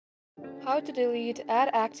How to delete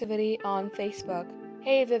ad activity on Facebook.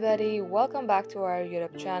 Hey everybody, welcome back to our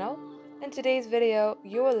YouTube channel. In today's video,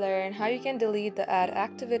 you will learn how you can delete the ad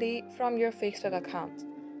activity from your Facebook account.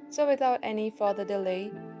 So without any further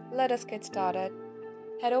delay, let us get started.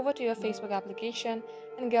 Head over to your Facebook application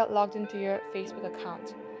and get logged into your Facebook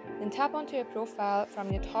account. Then tap onto your profile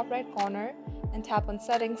from your top right corner and tap on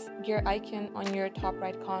settings gear icon on your top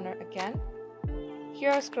right corner again.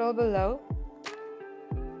 Here scroll below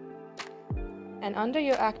and under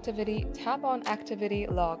your activity, tap on Activity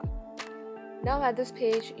Log. Now at this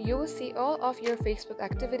page, you will see all of your Facebook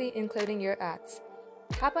activity including your ads.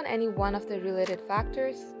 Tap on any one of the related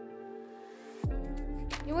factors.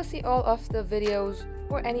 You will see all of the videos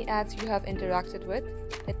or any ads you have interacted with.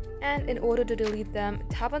 And in order to delete them,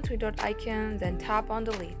 tap on three-dot icon, then tap on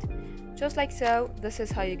Delete. Just like so, this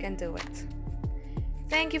is how you can do it.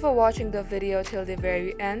 Thank you for watching the video till the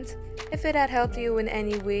very end. If it had helped you in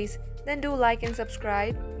any ways, then do like and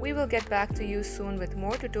subscribe. We will get back to you soon with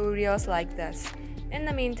more tutorials like this. In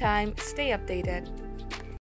the meantime, stay updated.